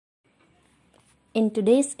In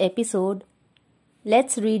today's episode,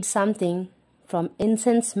 let's read something from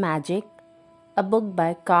Incense Magic, a book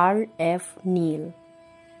by Carl F Neal.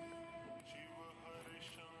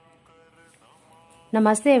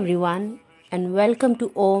 Namaste everyone and welcome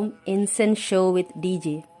to Om Incense Show with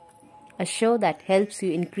DJ, a show that helps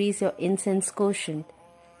you increase your incense quotient.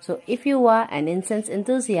 So if you are an incense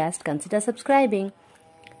enthusiast, consider subscribing.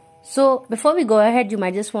 So before we go ahead, you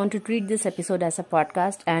might just want to treat this episode as a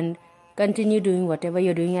podcast and continue doing whatever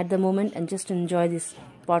you're doing at the moment and just enjoy this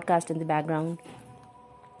podcast in the background.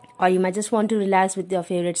 Or you might just want to relax with your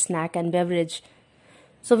favorite snack and beverage.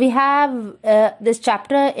 So we have this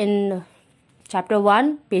chapter in chapter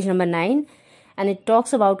 1, page number 9, and it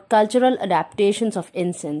talks about cultural adaptations of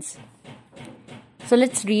incense. So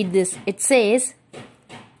let's read this. It says,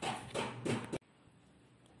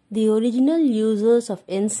 the original users of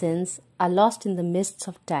incense are lost in the mists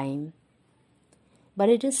of time. But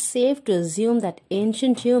it is safe to assume that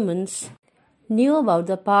ancient humans knew about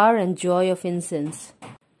the power and joy of incense.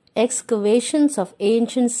 Excavations of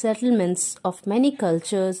ancient settlements of many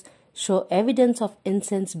cultures show evidence of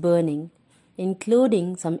incense burning,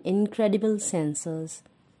 including some incredible censers.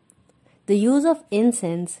 The use of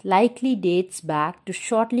incense likely dates back to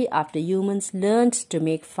shortly after humans learned to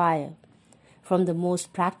make fire, from the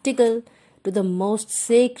most practical to the most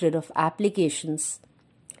sacred of applications.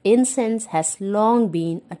 Incense has long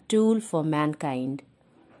been a tool for mankind.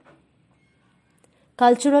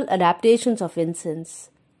 Cultural adaptations of incense.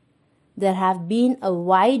 There have been a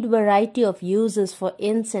wide variety of uses for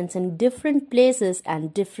incense in different places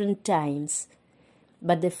and different times,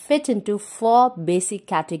 but they fit into 4 basic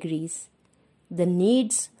categories. The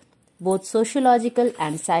needs, both sociological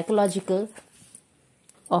and psychological,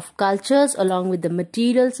 of cultures along with the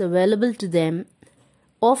materials available to them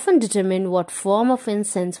often determine what form of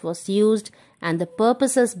incense was used and the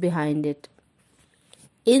purposes behind it.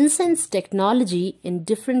 Incense technology in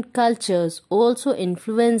different cultures also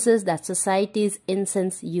influences that society's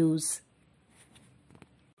incense use.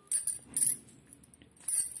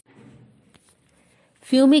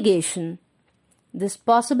 Fumigation. This is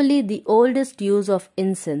possibly the oldest use of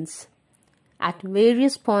incense. At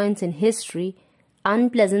various points in history,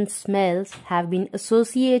 unpleasant smells have been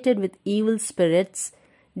associated with evil spirits,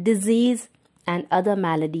 disease, and other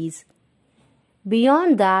maladies.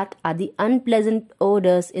 Beyond that are the unpleasant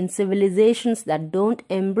odors in civilizations that don't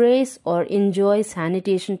embrace or enjoy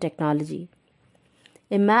sanitation technology.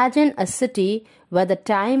 Imagine a city where the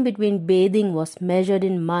time between bathing was measured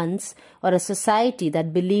in months, or a society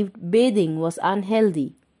that believed bathing was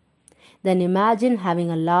unhealthy. Then imagine having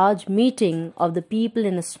a large meeting of the people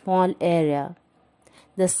in a small area.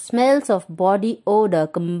 The smells of body odor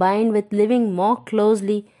combined with living more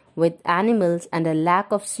closely with animals and a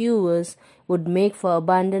lack of sewers would make for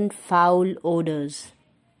abundant foul odors.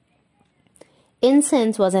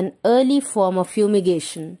 Incense was an early form of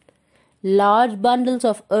fumigation. Large bundles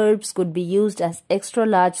of herbs could be used as extra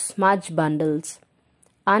large smudge bundles.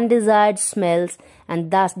 Undesired smells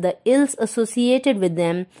and thus the ills associated with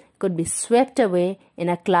them could be swept away in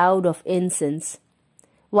a cloud of incense.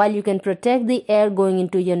 While you can protect the air going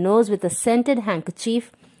into your nose with a scented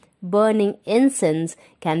handkerchief, burning incense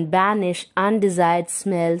can banish undesired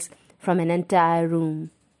smells from an entire room.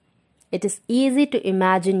 It is easy to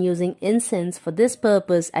imagine using incense for this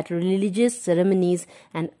purpose at religious ceremonies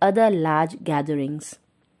and other large gatherings.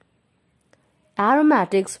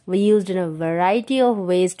 Aromatics were used in a variety of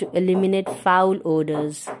ways to eliminate foul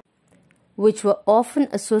odors, which were often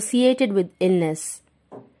associated with illness.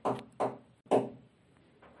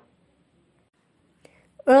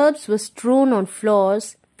 Herbs were strewn on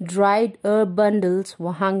floors, dried herb bundles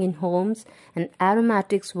were hung in homes, and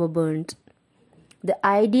aromatics were burnt. The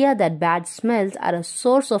idea that bad smells are a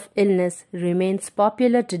source of illness remains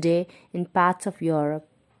popular today in parts of Europe.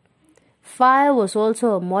 Fire was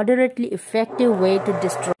also a moderately effective way to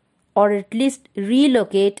destroy or at least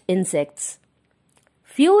relocate insects.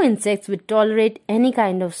 Few insects would tolerate any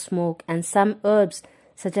kind of smoke, and some herbs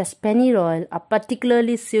such as pennyroyal are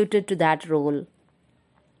particularly suited to that role.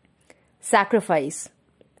 Sacrifice.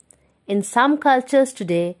 In some cultures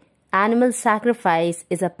today, animal sacrifice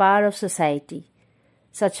is a part of society.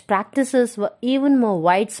 Such practices were even more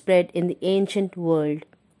widespread in the ancient world.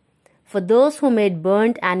 For those who made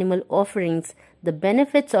burnt animal offerings, the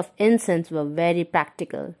benefits of incense were very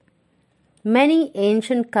practical. Many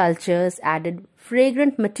ancient cultures added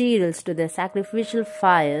fragrant materials to their sacrificial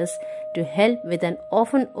fires to help with an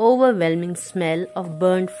often overwhelming smell of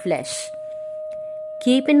burnt flesh.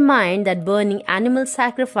 Keep in mind that burning animal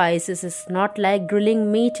sacrifices is not like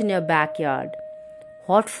grilling meat in your backyard.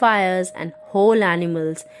 Hot fires and whole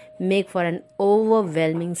animals make for an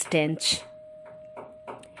overwhelming stench.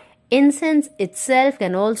 Incense itself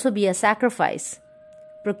can also be a sacrifice.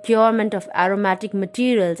 Procurement of aromatic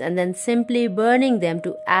materials and then simply burning them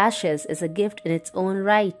to ashes is a gift in its own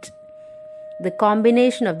right. The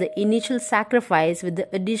combination of the initial sacrifice with the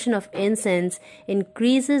addition of incense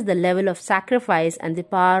increases the level of sacrifice and the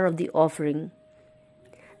power of the offering.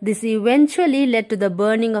 This eventually led to the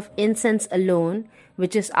burning of incense alone,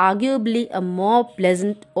 which is arguably a more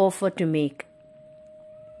pleasant offer to make.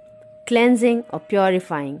 Cleansing or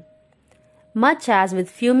purifying. Much as with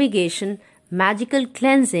fumigation, magical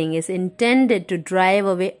cleansing is intended to drive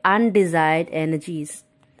away undesired energies.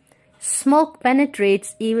 Smoke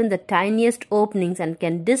penetrates even the tiniest openings and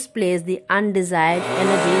can displace the undesired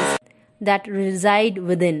energies that reside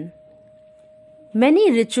within.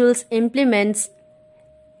 Many rituals implements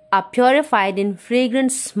are purified in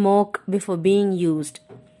fragrant smoke before being used.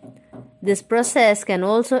 This process can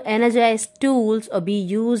also energize tools or be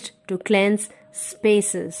used to cleanse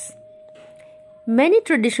spaces. Many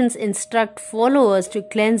traditions instruct followers to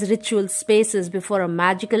cleanse ritual spaces before a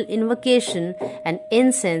magical invocation, and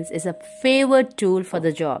incense is a favored tool for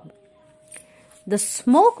the job. The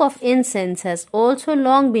smoke of incense has also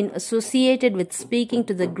long been associated with speaking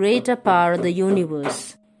to the greater power of the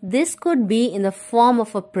universe. This could be in the form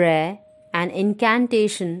of a prayer, an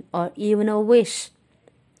incantation, or even a wish.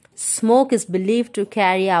 Smoke is believed to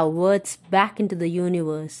carry our words back into the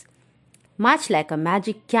universe. Much like a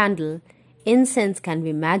magic candle, incense can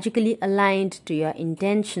be magically aligned to your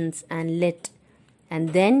intentions and lit,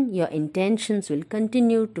 and then your intentions will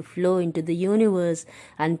continue to flow into the universe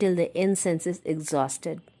until the incense is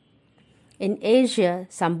exhausted. In Asia,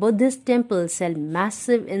 some Buddhist temples sell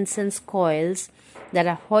massive incense coils that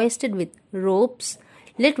are hoisted with ropes,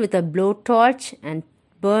 lit with a blowtorch, and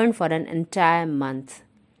burned for an entire month.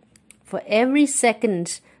 For every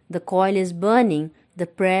second the coil is burning, the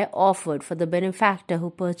prayer offered for the benefactor who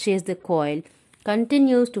purchased the coil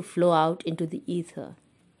continues to flow out into the ether.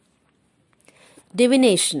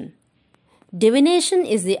 Divination. Divination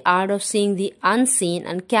is the art of seeing the unseen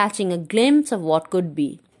and catching a glimpse of what could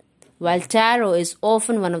be. While tarot is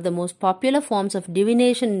often one of the most popular forms of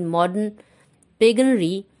divination in modern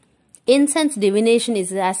paganry, incense divination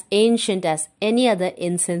is as ancient as any other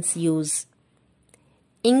incense use.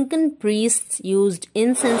 Incan priests used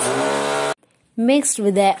incense mixed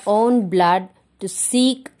with their own blood to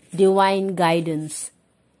seek divine guidance.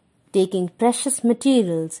 Taking precious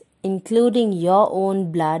materials, including your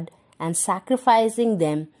own blood, and sacrificing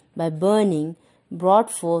them by burning, brought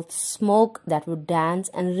forth smoke that would dance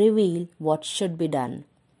and reveal what should be done.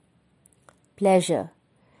 Pleasure.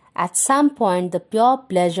 At some point, the pure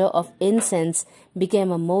pleasure of incense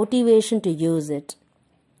became a motivation to use it.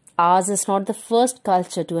 Ours is not the first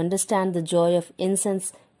culture to understand the joy of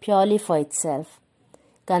incense purely for itself.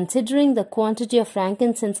 Considering the quantity of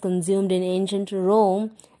frankincense consumed in ancient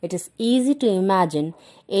Rome, it is easy to imagine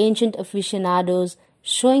ancient aficionados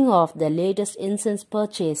showing off their latest incense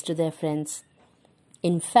purchase to their friends.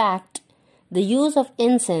 In fact, the use of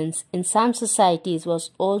incense in some societies was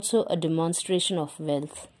also a demonstration of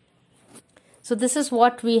wealth. So this is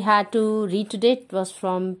what we had to read today. It was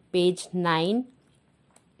from page 9,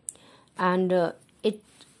 and we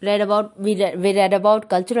read about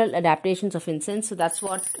cultural adaptations of incense. So that's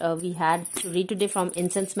what we had to read today from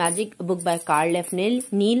Incense Magic, a book by Carl F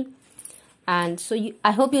Neal. And so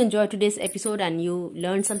I hope you enjoyed today's episode and you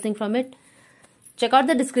learned something from it. Check out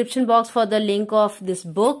the description box for the link of this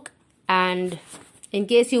book, and in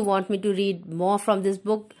case you want me to read more from this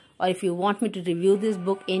book, or if you want me to review this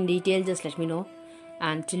book in detail, just let me know.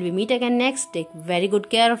 And till we meet again next, take very good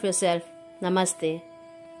care of yourself. Namaste.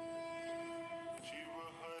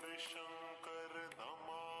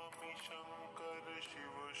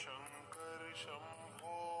 Shiva